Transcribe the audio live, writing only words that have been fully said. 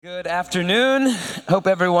Good afternoon. Hope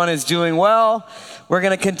everyone is doing well. We're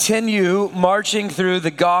going to continue marching through the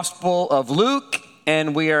Gospel of Luke,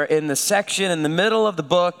 and we are in the section in the middle of the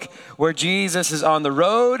book where Jesus is on the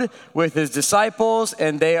road with his disciples,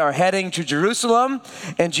 and they are heading to Jerusalem,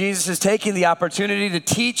 and Jesus is taking the opportunity to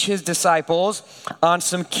teach his disciples on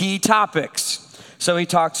some key topics. So he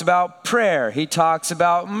talks about prayer, he talks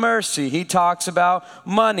about mercy, he talks about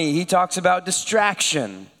money, he talks about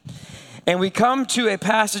distraction. And we come to a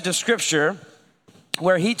passage of scripture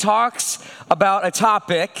where he talks about a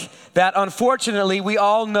topic that unfortunately we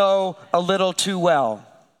all know a little too well.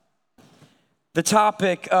 The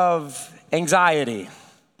topic of anxiety.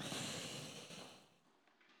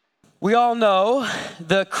 We all know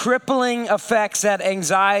the crippling effects that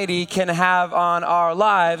anxiety can have on our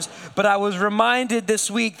lives, but I was reminded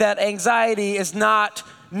this week that anxiety is not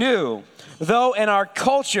new. Though in our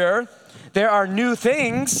culture, there are new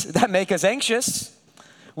things that make us anxious.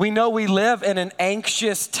 We know we live in an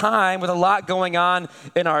anxious time with a lot going on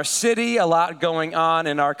in our city, a lot going on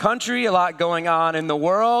in our country, a lot going on in the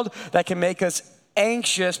world that can make us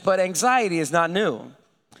anxious, but anxiety is not new.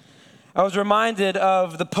 I was reminded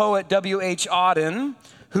of the poet W.H. Auden,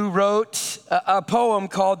 who wrote a poem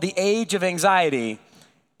called The Age of Anxiety,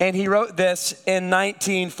 and he wrote this in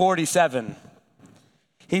 1947.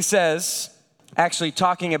 He says, actually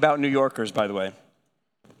talking about New Yorkers, by the way.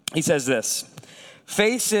 He says this: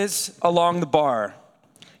 faces along the bar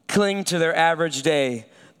cling to their average day.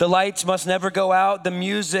 The lights must never go out. The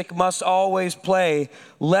music must always play,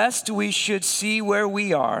 lest we should see where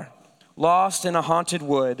we are, lost in a haunted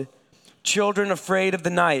wood, children afraid of the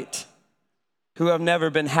night, who have never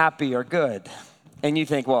been happy or good. And you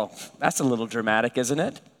think, well, that's a little dramatic, isn't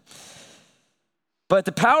it? But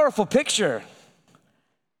the powerful picture,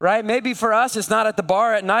 right? Maybe for us, it's not at the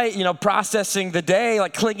bar at night, processing the day,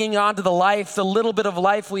 like clinging on to the little bit of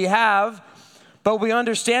life we have. But we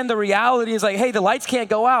understand the reality is like, hey, the lights can't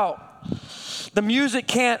go out. The music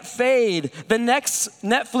can't fade. The next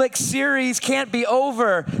Netflix series can't be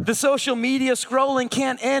over. The social media scrolling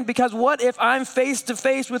can't end, because what if I'm face to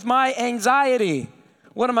face with my anxiety?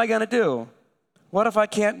 What am I going to do? What if I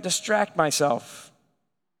can't distract myself?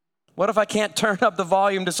 What if I can't turn up the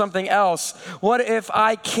volume to something else? What if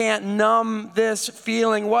I can't numb this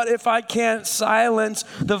feeling? What if I can't silence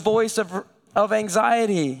the voice of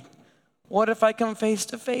anxiety? What if I come face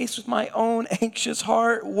to face with my own anxious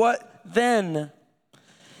heart? What then?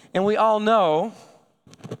 And we all know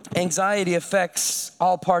anxiety affects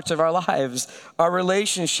all parts of our lives, our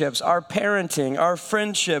relationships, our parenting, our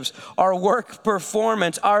friendships, our work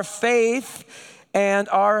performance, our faith, and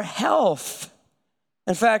our health.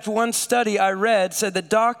 In fact, one study I read said that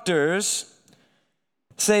doctors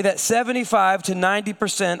say that 75 to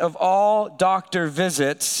 90% of all doctor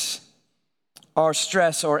visits are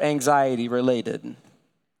stress or anxiety related.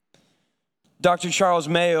 Dr. Charles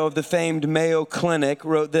Mayo of the famed Mayo Clinic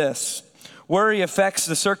wrote this: worry affects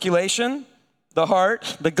the circulation, the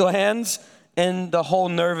heart, the glands, and the whole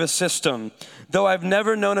nervous system. Though I've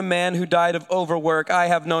never known a man who died of overwork, I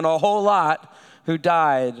have known a whole lot who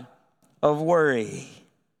died of worry.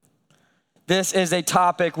 This is a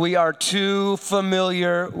topic we are too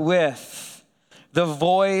familiar with. The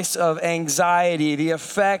voice of anxiety, the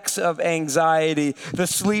effects of anxiety, the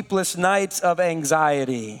sleepless nights of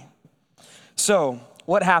anxiety. So,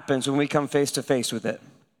 what happens when we come face to face with it?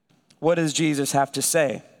 What does Jesus have to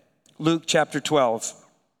say? Luke chapter 12,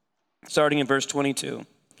 starting in verse 22.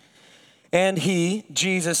 And he,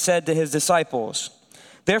 Jesus, said to his disciples,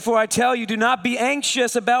 therefore I tell you, do not be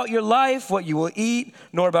anxious about your life, what you will eat,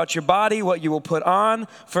 nor about your body, what you will put on.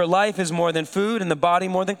 For life is more than food, and the body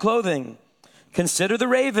more than clothing. Consider the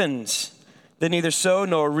ravens. They neither sow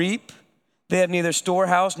nor reap. They have neither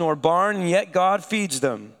storehouse nor barn, and yet God feeds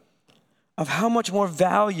them. Of how much more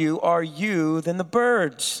value are you than the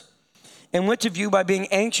birds? And which of you, by being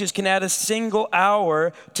anxious, can add a single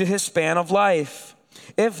hour to his span of life?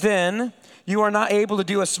 If then you are not able to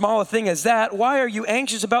do as small a thing as that, why are you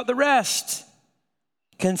anxious about the rest?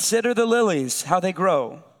 Consider the lilies, how they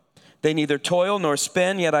grow. They neither toil nor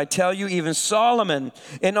spin, yet I tell you, even Solomon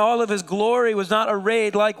in all of his glory was not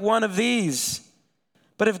arrayed like one of these.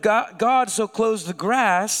 But if God so clothes the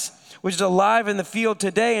grass, which is alive in the field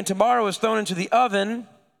today and tomorrow is thrown into the oven,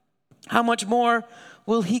 how much more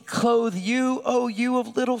will he clothe you, O you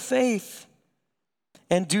of little faith?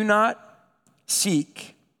 And do not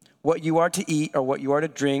seek what you are to eat or what you are to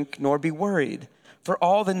drink, nor be worried. For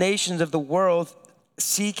all the nations of the world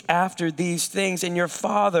seek after these things, and your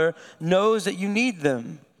Father knows that you need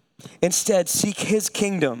them. Instead, seek his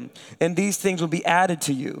kingdom, and these things will be added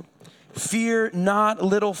to you. Fear not,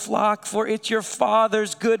 little flock, for it's your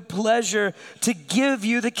Father's good pleasure to give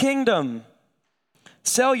you the kingdom.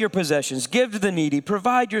 Sell your possessions, give to the needy,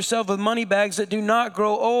 provide yourself with money bags that do not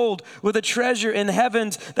grow old, with a treasure in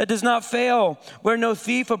heavens that does not fail, where no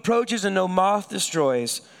thief approaches and no moth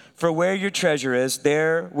destroys. For where your treasure is,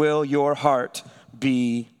 there will your heart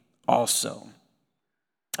be also.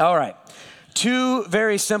 All right, two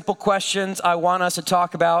very simple questions I want us to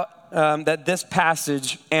talk about that this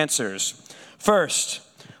passage answers. First,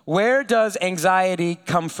 where does anxiety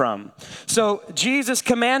come from? So Jesus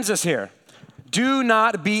commands us here, do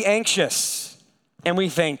not be anxious. And we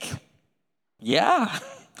think, yeah,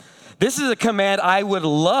 this is a command I would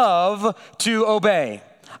love to obey.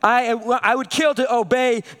 I would kill to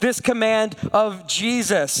obey this command of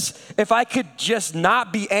Jesus. If I could just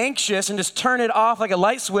not be anxious and just turn it off like a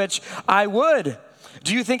light switch, I would.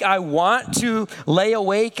 Do you think I want to lay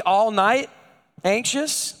awake all night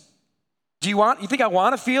anxious? You think I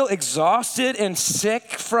want to feel exhausted and sick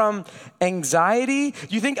from anxiety?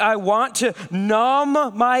 You think I want to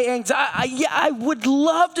numb my anxiety? I would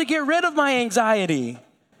love to get rid of my anxiety.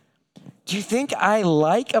 Do you think I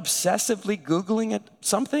like obsessively Googling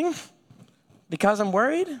something because I'm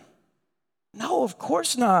worried? No, of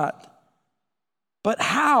course not. But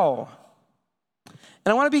how?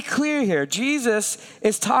 And I want to be clear here. Jesus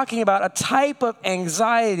is talking about a type of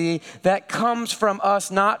anxiety that comes from us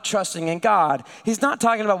not trusting in God. He's not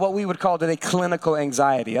talking about what we would call today clinical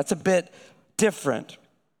anxiety. That's a bit different.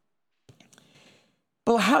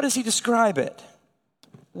 But how does he describe it?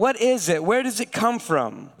 What is it? Where does it come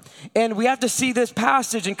from? And we have to see this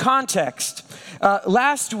passage in context.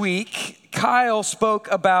 Last week, Kyle spoke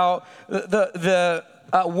about the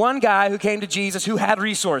one guy who came to Jesus who had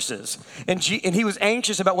resources, and he was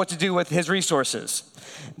anxious about what to do with his resources.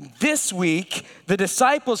 This week, the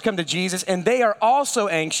disciples come to Jesus, and they are also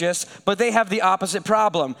anxious, but they have the opposite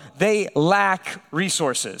problem. They lack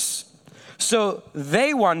resources. So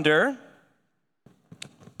they wonder,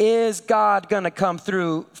 is God going to come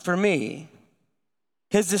through for me?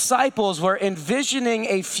 His disciples were envisioning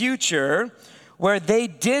a future where they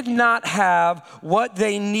did not have what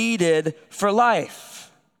they needed for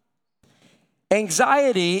life.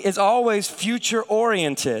 Anxiety is always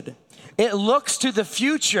future-oriented. It looks to the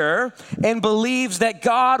future and believes that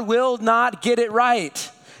God will not get it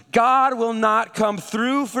right. God will not come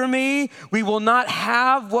through for me. We will not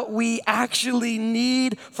have what we actually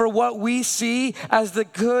need for what we see as the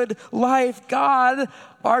good life. God,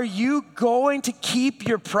 are you going to keep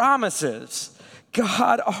your promises?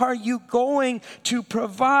 God, are you going to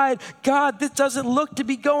provide? God, this doesn't look to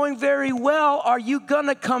be going very well. Are you going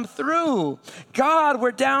to come through? God,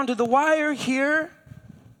 we're down to the wire here.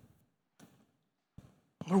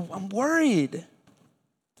 I'm worried.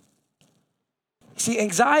 See,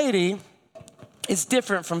 anxiety is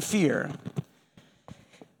different from fear.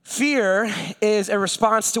 Fear is a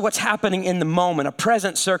response to what's happening in the moment, a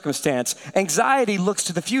present circumstance. Anxiety looks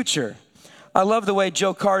to the future. I love the way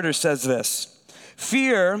Joe Carter says this.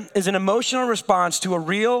 Fear is an emotional response to a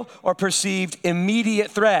real or perceived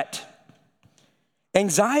immediate threat.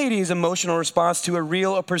 Anxiety is an emotional response to a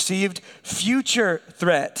real or perceived future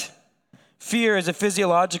threat. Fear is a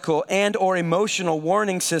physiological and or emotional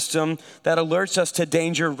warning system that alerts us to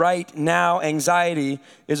danger right now. Anxiety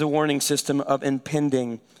is a warning system of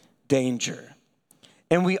impending danger.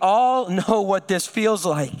 And we all know what this feels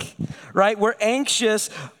like, right? We're anxious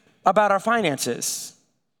about our finances.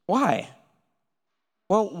 Why?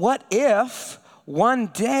 Well, what if one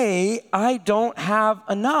day I don't have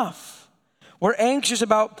enough? We're anxious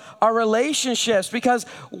about our relationships because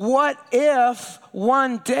what if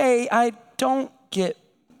one day I don't get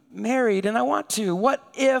married and I want to? What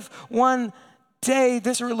if one day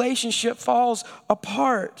this relationship falls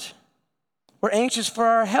apart? We're anxious for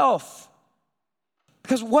our health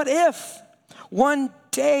because what if one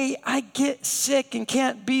day I get sick and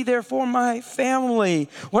can't be there for my family?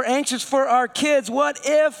 We're anxious for our kids. What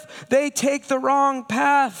if they take the wrong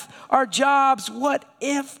path? Our jobs, what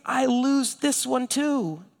if I lose this one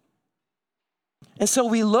too? And so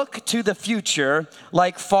we look to the future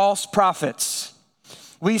like false prophets.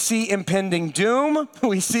 We see impending doom,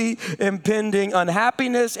 we see impending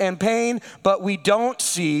unhappiness and pain, but we don't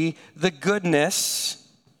see the goodness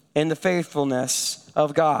and the faithfulness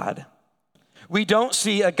of God. We don't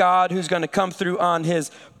see a God who's going to come through on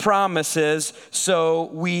his promises,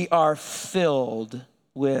 so we are filled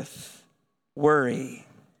with worry.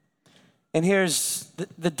 And here's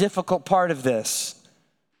the difficult part of this.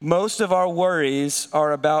 Most of our worries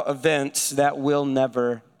are about events that will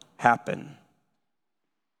never happen.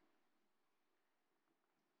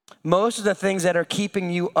 Most of the things that are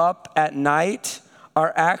keeping you up at night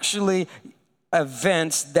are actually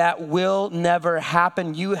events that will never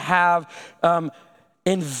happen. You have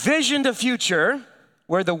envisioned a future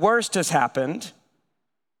where the worst has happened,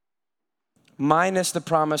 minus the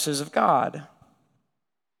promises of God.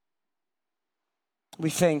 We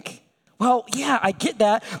think, well, yeah, I get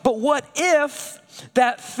that, but what if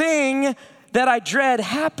that thing that I dread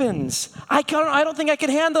happens? I don't think I can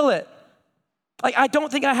handle it. I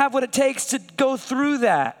don't think I have what it takes to go through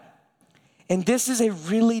that. And this is a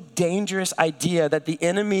really dangerous idea that the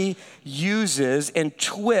enemy uses and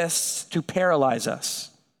twists to paralyze us.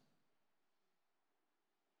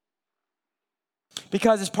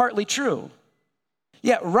 Because it's partly true.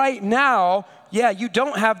 Yeah, right now, you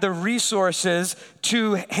don't have the resources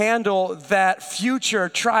to handle that future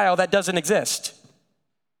trial that doesn't exist.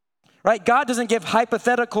 Right? God doesn't give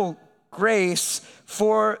hypothetical grace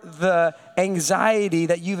for the anxiety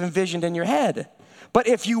that you've envisioned in your head. But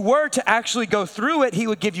if you were to actually go through it, he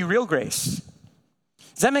would give you real grace.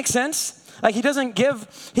 Does that make sense? Like he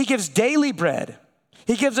gives daily bread.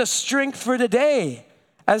 He gives us strength for the day.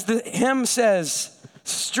 As the hymn says,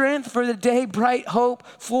 strength for the day, bright hope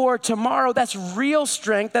for tomorrow. That's real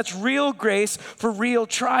strength. That's real grace for real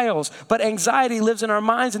trials. But anxiety lives in our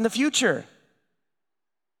minds in the future.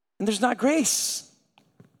 And there's not grace.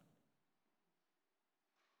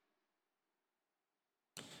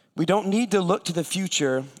 We don't need to look to the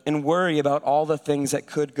future and worry about all the things that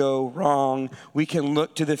could go wrong. We can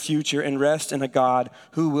look to the future and rest in a God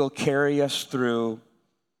who will carry us through,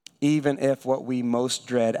 even if what we most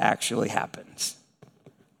dread actually happens.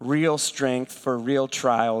 Real strength for real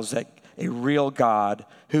trials that a real God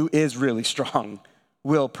who is really strong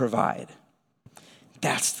will provide.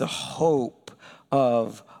 That's the hope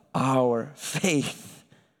of our faith.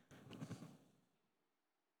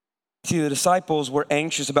 See, the disciples were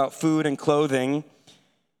anxious about food and clothing,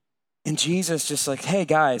 and Jesus just like, hey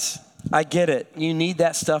guys, I get it. You need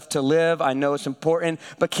that stuff to live. I know it's important,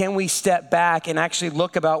 but can we step back and actually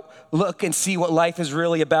look and see what life is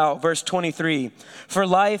really about? Verse 23, for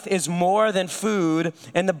life is more than food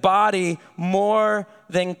and the body more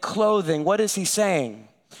than clothing. What is he saying?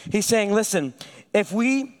 He's saying, listen, if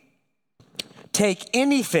we take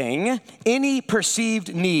anything, any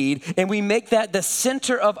perceived need, and we make that the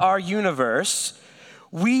center of our universe,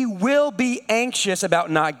 we will be anxious about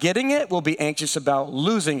not getting it. We'll be anxious about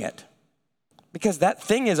losing it. Because that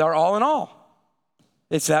thing is our all in all.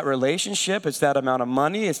 It's that relationship. It's that amount of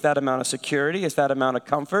money. It's that amount of security. It's that amount of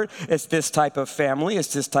comfort. It's this type of family.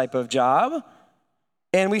 It's this type of job.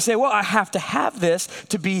 And we say, well, I have to have this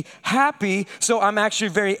to be happy, so I'm actually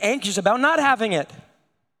very anxious about not having it.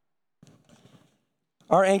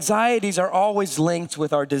 Our anxieties are always linked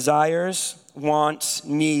with our desires, wants,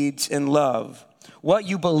 needs, and love. What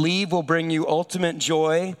you believe will bring you ultimate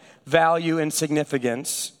joy, value, and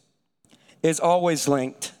significance is always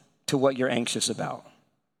linked to what you're anxious about.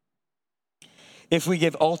 If we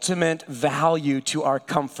give ultimate value to our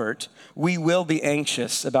comfort, we will be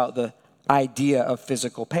anxious about the idea of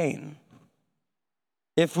physical pain.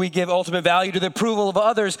 If we give ultimate value to the approval of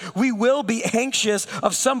others, we will be anxious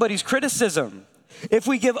of somebody's criticism. If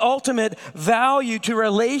we give ultimate value to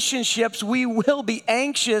relationships, we will be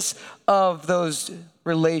anxious of those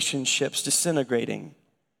relationships disintegrating.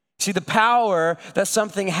 See, the power that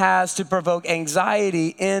something has to provoke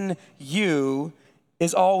anxiety in you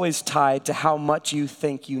is always tied to how much you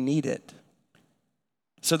think you need it.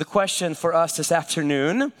 So the question for us this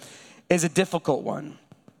afternoon is a difficult one.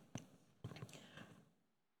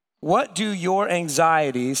 What do your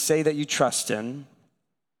anxieties say that you trust in?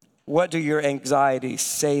 What do your anxieties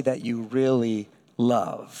say that you really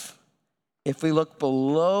love? If we look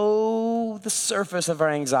below the surface of our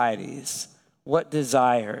anxieties, what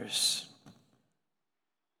desires,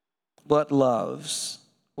 what loves,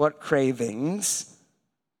 what cravings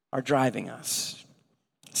are driving us?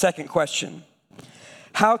 Second question,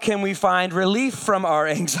 how can we find relief from our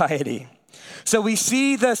anxiety? So we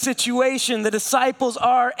see the situation, the disciples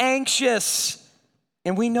are anxious,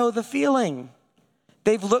 and we know the feeling.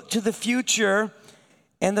 They've looked to the future,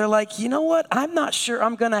 and they're like, you know what? I'm not sure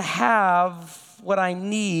I'm going to have what I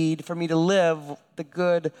need for me to live the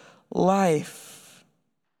good life.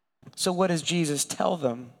 So what does Jesus tell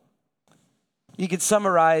them? You could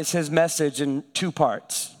summarize his message in two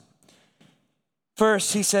parts.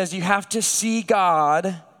 First, he says you have to see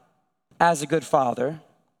God as a good father.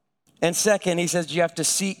 And second, he says you have to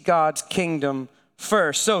seek God's kingdom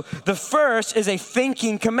first. So the first is a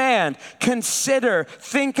thinking command. Consider,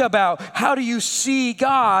 think about, how do you see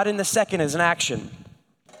God? And the second is an action.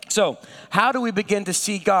 So how do we begin to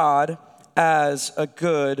see God as a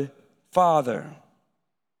good father.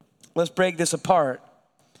 Let's break this apart.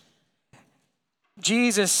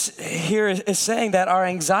 Jesus here is saying that our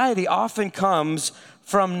anxiety often comes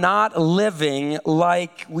from not living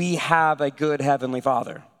like we have a good heavenly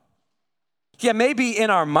Father. Yeah, maybe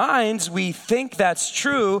in our minds we think that's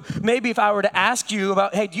true. Maybe if I were to ask you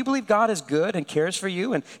about, hey, do you believe God is good and cares for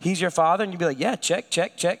you and he's your father? And you'd be like, yeah, check,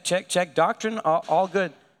 check, check, check, check. Doctrine, all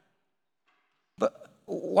good. But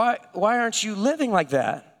why aren't you living like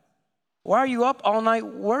that? Why are you up all night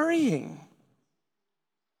worrying?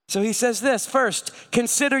 So he says this, first,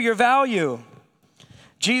 consider your value.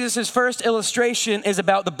 Jesus' first illustration is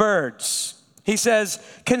about the birds. He says,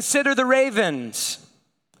 consider the ravens,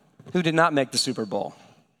 who did not make the Super Bowl.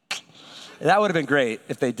 That would have been great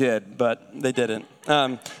if they did, but they didn't.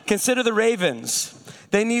 Consider the ravens.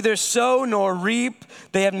 They neither sow nor reap.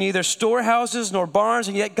 They have neither storehouses nor barns,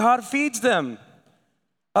 and yet God feeds them.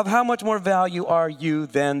 Of how much more value are you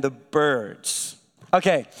than the birds?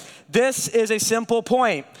 Okay, this is a simple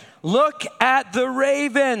point. Look at the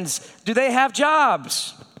ravens. Do they have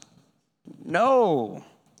jobs? No.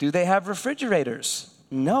 Do they have refrigerators?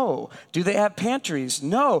 No. Do they have pantries?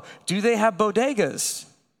 No. Do they have bodegas?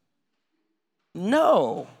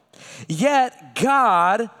 No. Yet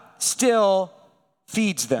God still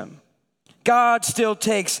feeds them. God still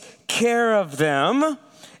takes care of them.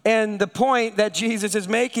 And the point that Jesus is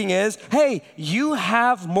making is, hey, you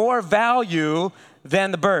have more value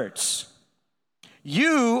than the birds.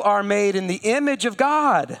 You are made in the image of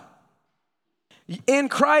God. In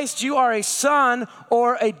Christ, you are a son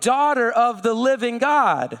or a daughter of the living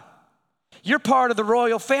God. You're part of the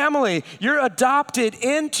royal family. You're adopted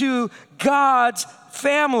into God's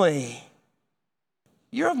family.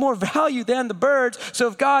 You're of more value than the birds. So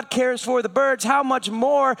if God cares for the birds, how much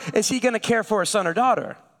more is he going to care for a son or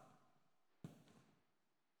daughter?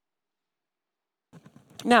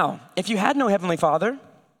 Now, if you had no heavenly Father,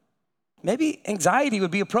 maybe anxiety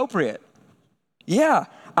would be appropriate. Yeah,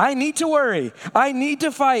 I need to worry. I need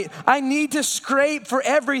to fight. I need to scrape for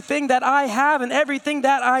everything that I have and everything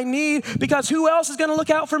that I need, because who else is going to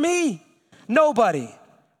look out for me? Nobody.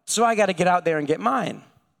 So I got to get out there and get mine.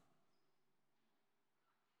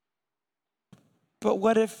 But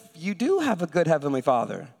what if you do have a good heavenly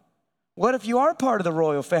Father? What if you are part of the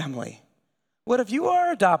royal family? What if you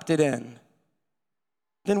are adopted in?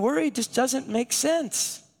 Then worry just doesn't make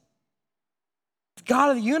sense.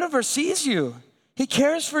 God of the universe sees you. He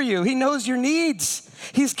cares for you. He knows your needs.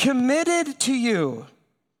 He's committed to you.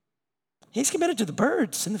 He's committed to the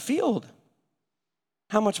birds in the field.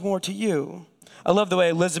 How much more to you? I love the way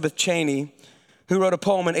Elizabeth Cheney, who wrote a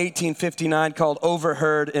poem in 1859 called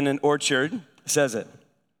Overheard in an Orchard, says it.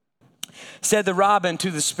 Said the robin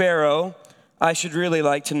to the sparrow, I should really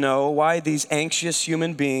like to know why these anxious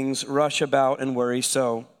human beings rush about and worry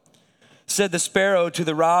so. Said the sparrow to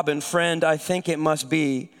the robin, friend, I think it must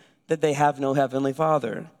be that they have no heavenly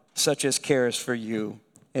Father, such as cares for you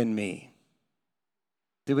and me.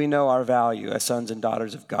 Do we know our value as sons and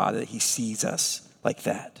daughters of God, that he sees us like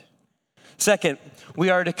that? Second,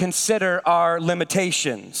 we are to consider our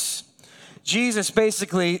limitations. Jesus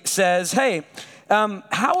basically says, hey,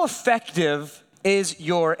 how effective is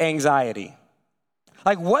your anxiety?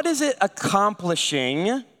 Like, what is it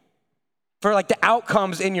accomplishing for like the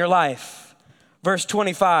outcomes in your life? Verse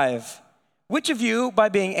 25, which of you, by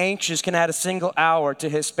being anxious, can add a single hour to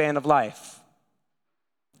his span of life?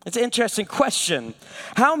 It's an interesting question.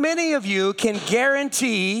 How many of you can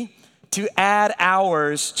guarantee to add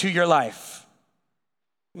hours to your life?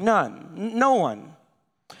 None. No one.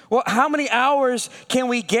 Well, how many hours can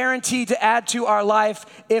we guarantee to add to our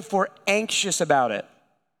life if we're anxious about it?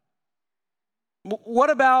 What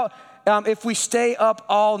about if we stay up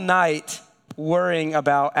all night worrying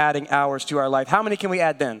about adding hours to our life? How many can we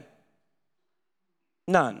add then?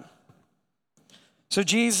 None. So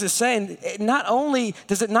Jesus is saying, not only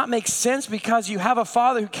does it not make sense because you have a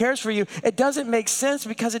Father who cares for you, it doesn't make sense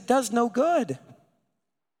because it does no good.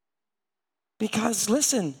 Because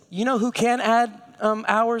listen, you know who can add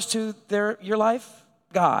hours to your life?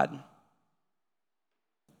 God.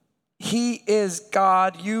 He is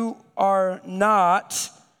God. You are not.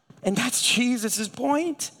 And that's Jesus'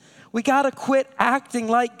 point. We got to quit acting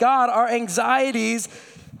like God. Our anxieties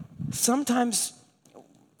sometimes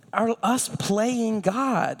are us playing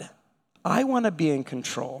God. I want to be in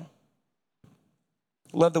control.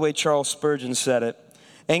 Love the way Charles Spurgeon said it.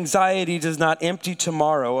 Anxiety does not empty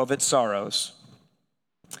tomorrow of its sorrows,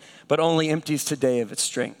 but only empties today of its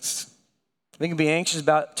strengths. We can be anxious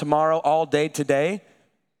about tomorrow all day today.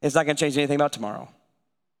 It's not going to change anything about tomorrow,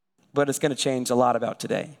 but it's going to change a lot about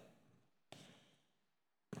today.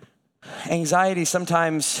 Anxiety,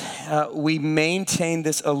 sometimes we maintain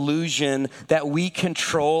this illusion that we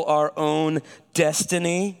control our own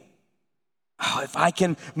destiny. Oh, if I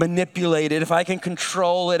can manipulate it, if I can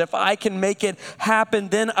control it, if I can make it happen,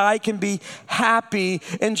 then I can be happy.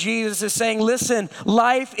 And Jesus is saying, listen,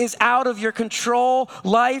 life is out of your control.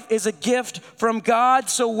 Life is a gift from God,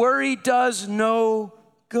 so worry does no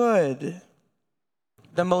good.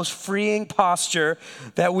 The most freeing posture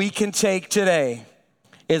that we can take today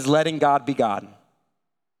is letting God be God.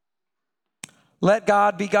 Let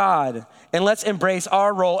God be God, and let's embrace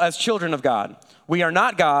our role as children of God. We are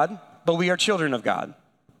not God, but we are children of God.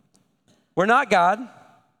 We're not God.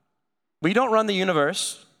 We don't run the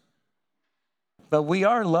universe, but we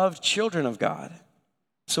are loved children of God.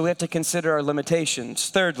 So we have to consider our limitations.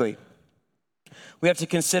 Thirdly, we have to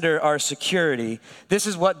consider our security. This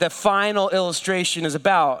is what the final illustration is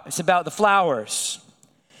about. It's about the flowers.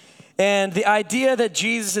 And the idea that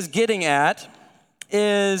Jesus is getting at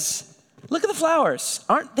is, look at the flowers.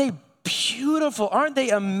 Aren't they beautiful? Aren't they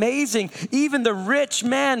amazing? Even the rich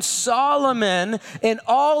man Solomon in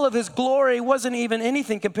all of his glory wasn't even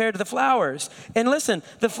anything compared to the flowers. And listen,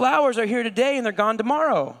 the flowers are here today and they're gone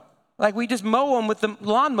tomorrow. Like we just mow them with the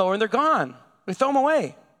lawnmower and they're gone. We throw them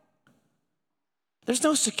away. There's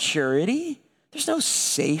no security. There's no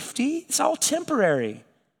safety. It's all temporary.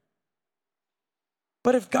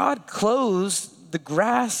 But if God clothes the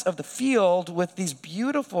grass of the field with these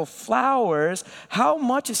beautiful flowers, how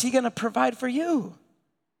much is he going to provide for you?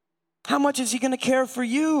 How much is he going to care for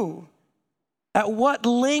you? At what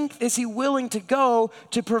length is he willing to go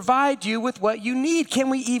to provide you with what you need? Can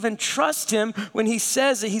we even trust him when he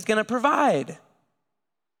says that he's going to provide?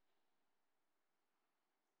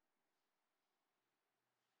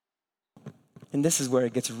 And this is where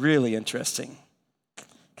it gets really interesting.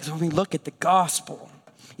 Because when we look at the gospel,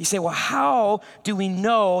 you say, well, how do we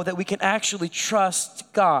know that we can actually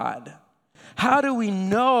trust God? How do we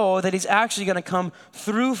know that he's actually going to come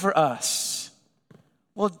through for us?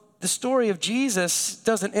 Well, the story of Jesus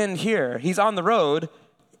doesn't end here. He's on the road.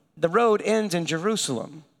 The road ends in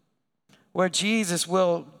Jerusalem, where Jesus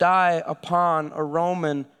will die upon a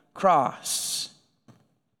Roman cross.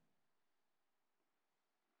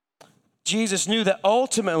 Jesus knew that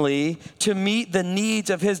ultimately, to meet the needs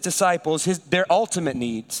of his disciples, their ultimate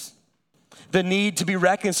needs, the need to be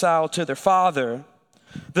reconciled to their Father,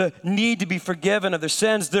 the need to be forgiven of their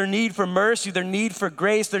sins, their need for mercy, their need for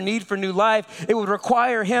grace, their need for new life, it would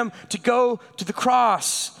require him to go to the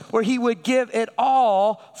cross where he would give it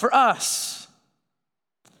all for us.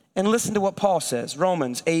 And listen to what Paul says,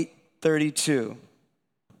 Romans 8:32.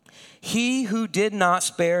 He who did not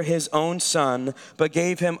spare his own son, but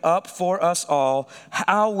gave him up for us all,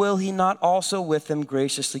 how will he not also with him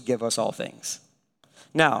graciously give us all things?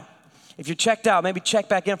 Now, if you're checked out, maybe check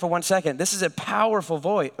back in for 1 second. This is a powerful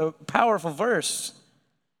verse.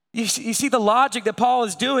 You see the logic that Paul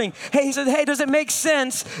is doing. Hey, he said, hey, does it make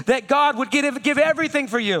sense that God would give everything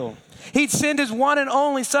for you? He'd send his one and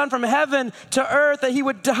only son from heaven to earth, that he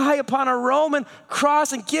would die upon a Roman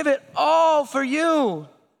cross and give it all for you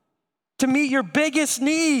to meet your biggest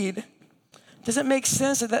need. Does it make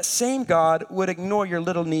sense that that same God would ignore your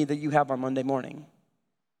little need that you have on Monday morning?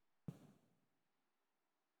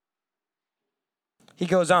 He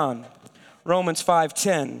goes on, Romans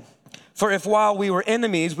 5:10. For if while we were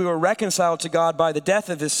enemies, we were reconciled to God by the death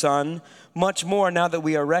of his son, much more now that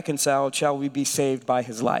we are reconciled, shall we be saved by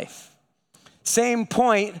his life. Same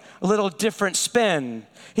point, a little different spin.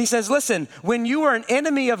 He says, listen, when you were an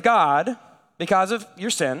enemy of God, because of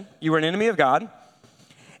your sin, you were an enemy of God,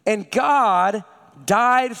 and God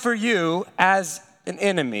died for you as an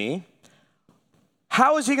enemy,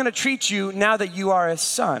 how is he going to treat you now that you are a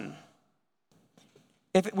son?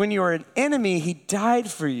 When you were an enemy, he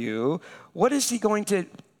died for you, what is he going to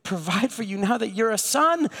provide for you now that you're a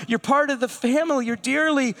son? You're part of the family, you're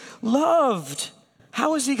dearly loved.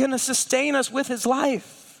 How is he going to sustain us with his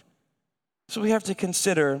life? So we have to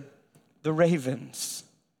consider the ravens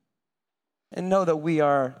and know that we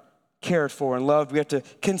are cared for and loved. We have to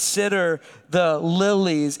consider the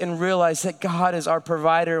lilies and realize that God is our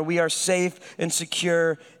provider. We are safe and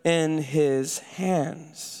secure in his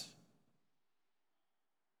hands.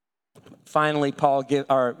 Finally,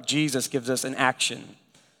 Jesus gives us an action.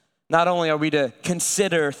 Not only are we to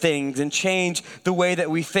consider things and change the way that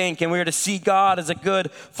we think, and we are to see God as a good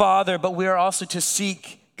father, but we are also to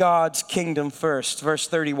seek God's kingdom first. Verse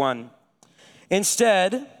 31.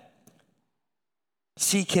 Instead,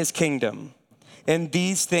 seek his kingdom, and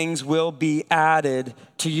these things will be added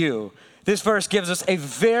to you. This verse gives us a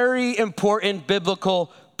very important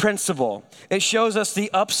biblical principle. It shows us the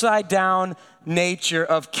upside down nature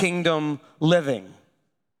of kingdom living.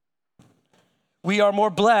 We are more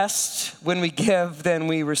blessed when we give than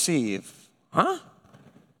we receive. Huh?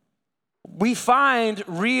 We find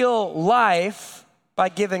real life by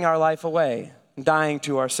giving our life away, dying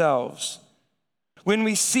to ourselves. When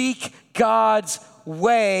we seek God's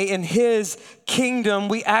way in his kingdom,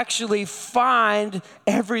 we actually find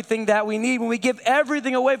everything that we need. When we give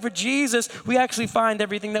everything away for Jesus, we actually find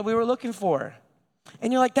everything that we were looking for.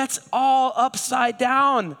 And you're like, that's all upside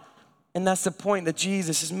down. And that's the point that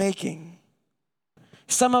Jesus is making.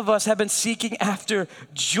 Some of us have been seeking after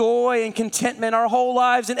joy and contentment our whole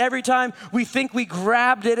lives, and every time we think we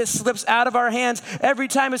grabbed it, it slips out of our hands. Every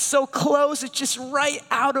time it's so close, it's just right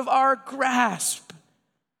out of our grasp.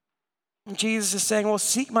 And Jesus is saying, well,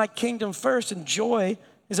 seek my kingdom first, and joy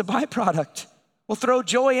is a byproduct. We'll throw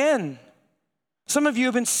joy in. Some of you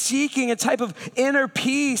have been seeking a type of inner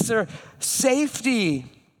peace or safety,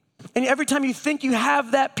 and every time you think you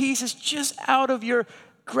have that peace, it's just out of your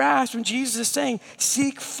grasp. When Jesus is saying,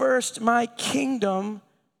 seek first my kingdom,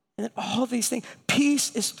 and then all these things,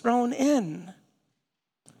 peace is thrown in.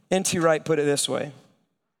 N.T. Wright put it this way: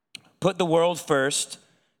 put the world first,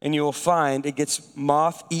 and you will find it gets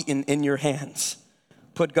moth-eaten in your hands.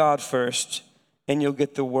 Put God first, and you'll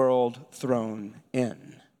get the world thrown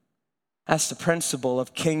in. That's the principle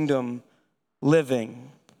of kingdom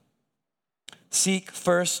living. Seek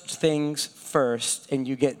first things first, and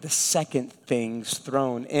you get the second things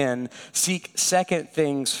thrown in. Seek second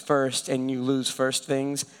things first, and you lose first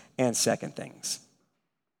things and second things.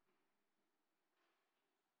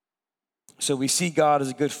 So we see God as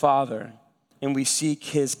a good father, and we seek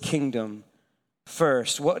his kingdom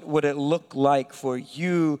first. What would it look like for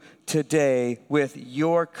you today with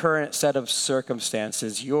your current set of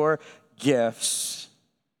circumstances, your gifts,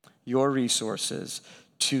 your resources,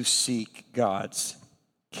 to seek God's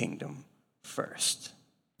kingdom first?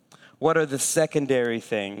 What are the secondary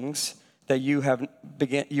things that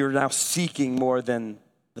you're now seeking more than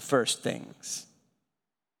the first things?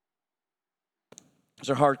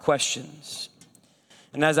 Those are hard questions.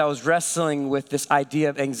 And as I was wrestling with this idea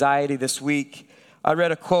of anxiety this week, I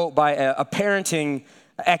read a quote by a parenting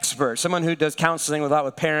expert, someone who does counseling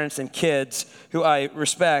with parents and kids, who I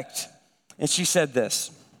respect. And she said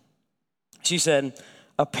this. She said,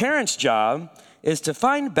 a parent's job is to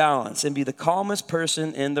find balance and be the calmest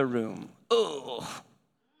person in the room. Ugh.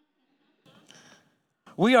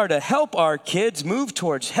 We are to help our kids move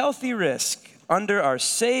towards healthy risk under our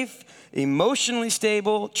safe, emotionally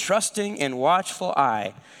stable, trusting, and watchful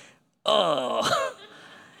eye. Ugh.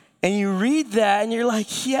 And you read that and you're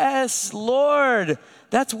like, yes, Lord,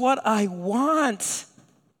 that's what I want.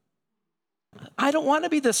 I don't want to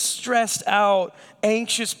be the stressed out,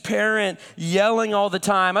 anxious parent yelling all the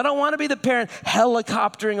time. I don't want to be the parent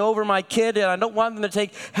helicoptering over my kid, and I don't want them to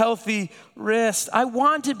take healthy risks. I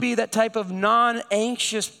want to be that type of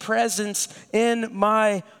non-anxious presence in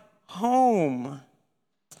my home.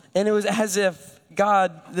 And it was as if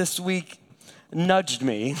God this week nudged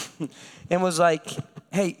me and was like,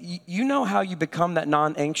 hey, you know how you become that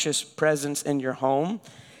non-anxious presence in your home?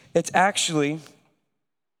 It's actually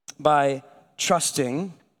by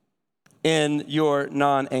trusting in your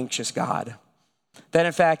non-anxious God. That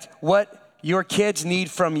in fact, what your kids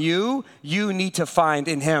need from you, you need to find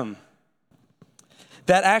in him.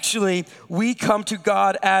 That actually we come to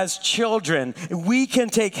God as children. We can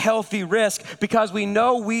take healthy risk because we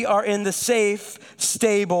know we are in the safe,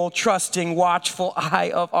 stable, trusting, watchful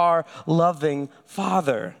eye of our loving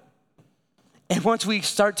Father. And once we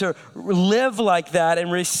start to live like that and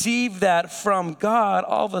receive that from God,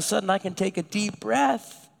 all of a sudden I can take a deep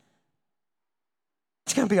breath.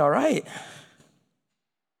 It's going to be all right.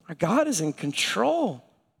 Our God is in control.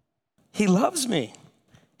 He loves me.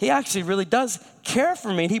 He actually really does care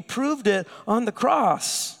for me. And he proved it on the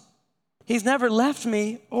cross. He's never left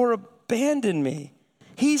me or abandoned me.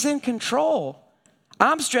 He's in control.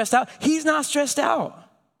 I'm stressed out. He's not stressed out.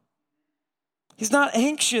 He's not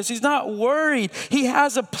anxious. He's not worried. He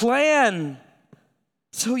has a plan.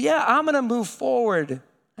 So yeah, I'm going to move forward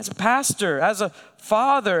as a pastor, as a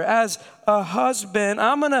father, as a husband.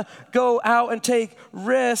 I'm going to go out and take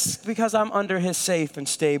risks because I'm under his safe and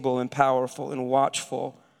stable and powerful and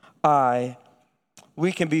watchful eye.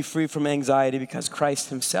 We can be free from anxiety because Christ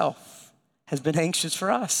himself has been anxious for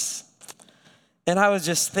us. And I was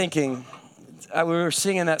just thinking, we were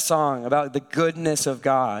singing that song about the goodness of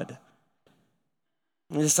God.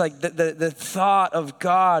 And it's like the thought of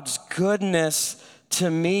God's goodness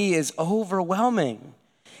to me is overwhelming.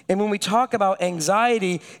 And when we talk about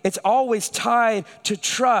anxiety, it's always tied to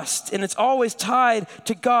trust, and it's always tied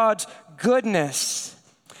to God's goodness.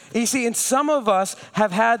 And you see, and some of us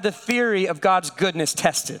have had the theory of God's goodness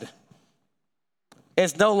tested.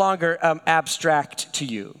 It's no longer abstract to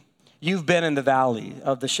you. You've been in the valley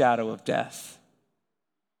of the shadow of death.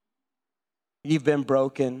 You've been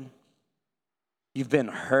broken. You've been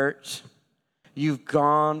hurt. You've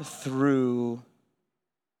gone through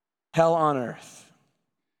hell on earth.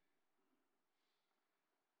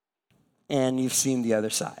 And you've seen the other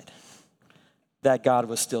side. That God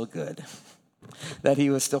was still good. That he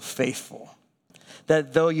was still faithful.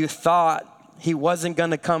 That though you thought he wasn't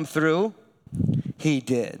going to come through, he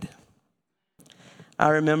did. I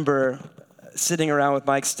remember sitting around with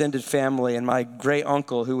my extended family and my great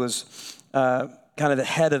uncle, who was kind of the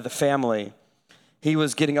head of the family. He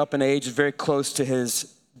was getting up in age, very close to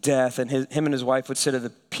his death, and him and his wife would sit at the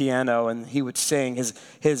piano and he would sing.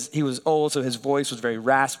 He was old, so his voice was very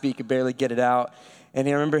raspy, he could barely get it out. And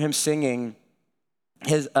I remember him singing,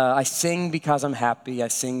 I sing because I'm happy, I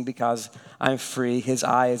sing because I'm free. His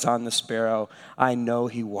eye is on the sparrow, I know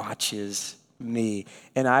he watches me.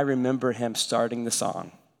 And I remember him starting the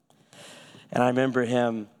song. And I remember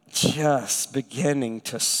him just beginning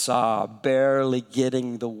to sob, barely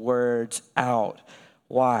getting the words out.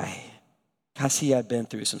 Why? Because he had been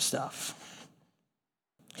through some stuff.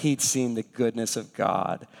 He'd seen the goodness of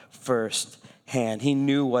God firsthand. He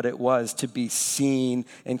knew what it was to be seen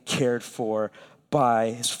and cared for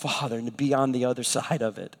by his Father and to be on the other side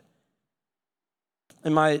of it.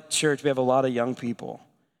 In my church, we have a lot of young people.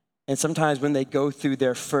 And sometimes when they go through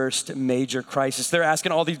their first major crisis, they're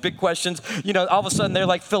asking all these big questions. All of a sudden they're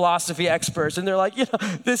like philosophy experts. And they're like,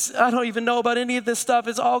 this, I don't even know about any of this stuff.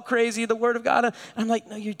 It's all crazy, the word of God. And I'm like,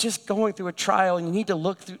 no, you're just going through a trial. And you need to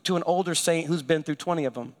look to an older saint who's been through 20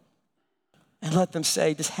 of them. And let them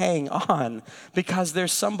say, just hang on. Because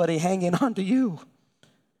there's somebody hanging on to you.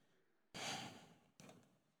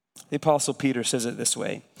 The Apostle Peter says it this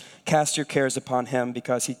way. Cast your cares upon him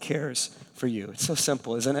because he cares for you. It's so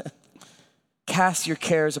simple, isn't it? Cast your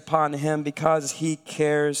cares upon him because he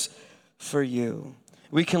cares for you.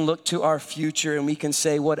 We can look to our future and we can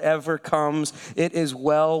say, whatever comes, it is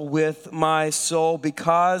well with my soul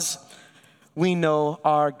because we know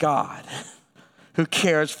our God who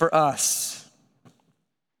cares for us.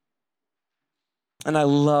 And I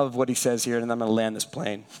love what he says here, and I'm going to land this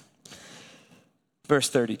plane. Verse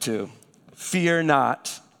 32, fear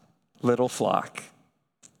not, little flock,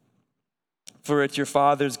 for it's your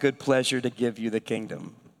Father's good pleasure to give you the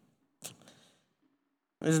kingdom.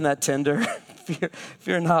 Isn't that tender?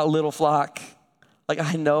 Fear not, little flock. Like,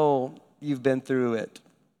 I know you've been through it.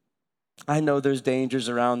 I know there's dangers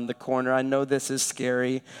around the corner. I know this is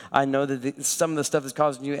scary. I know that some of the stuff that's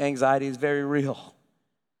causing you anxiety is very real.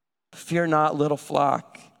 Fear not, little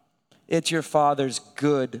flock. It's your Father's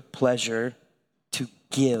good pleasure to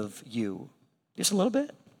give you. Just a little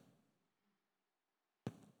bit.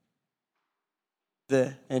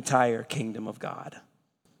 The entire kingdom of God.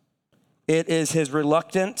 It is his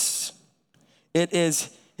reluctance. It is,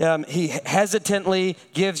 he hesitantly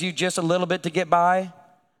gives you just a little bit to get by.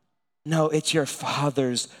 No, it's your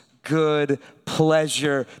Father's good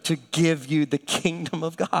pleasure to give you the kingdom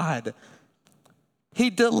of God. He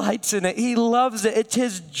delights in it. He loves it. It's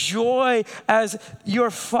his joy as your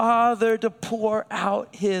Father to pour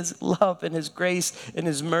out his love and his grace and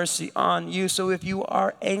his mercy on you. So if you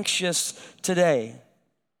are anxious today,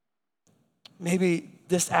 maybe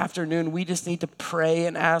this afternoon we just need to pray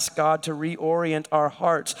and ask God to reorient our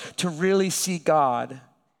hearts to really see God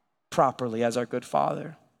properly as our good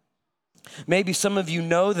Father. Maybe some of you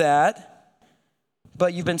know that,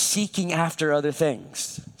 but you've been seeking after other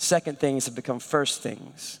things. Second things have become first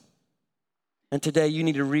things. And today you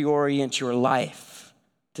need to reorient your life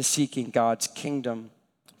to seeking God's kingdom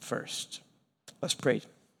first. Let's pray.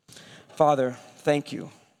 Father, thank you.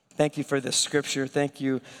 Thank you for this scripture. Thank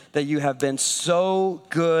you that you have been so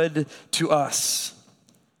good to us.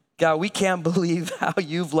 God, we can't believe how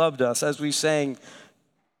you've loved us as we sang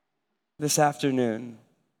this afternoon.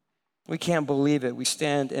 We can't believe it. We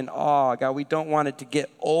stand in awe. God, we don't want it to get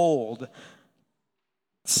old,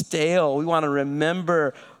 stale. We want to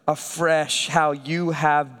remember afresh how you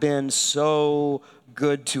have been so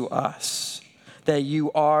good to us. That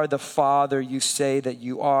you are the Father you say that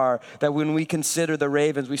you are. That when we consider the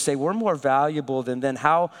ravens, we say, we're more valuable than them.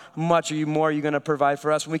 How much more are you going to provide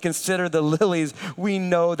for us? When we consider the lilies, we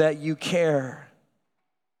know that you care.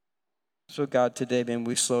 So God, today, may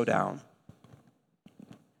we slow down.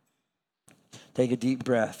 Take a deep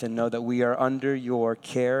breath and know that we are under your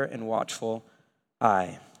care and watchful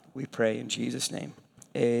eye. We pray in Jesus' name.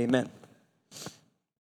 Amen.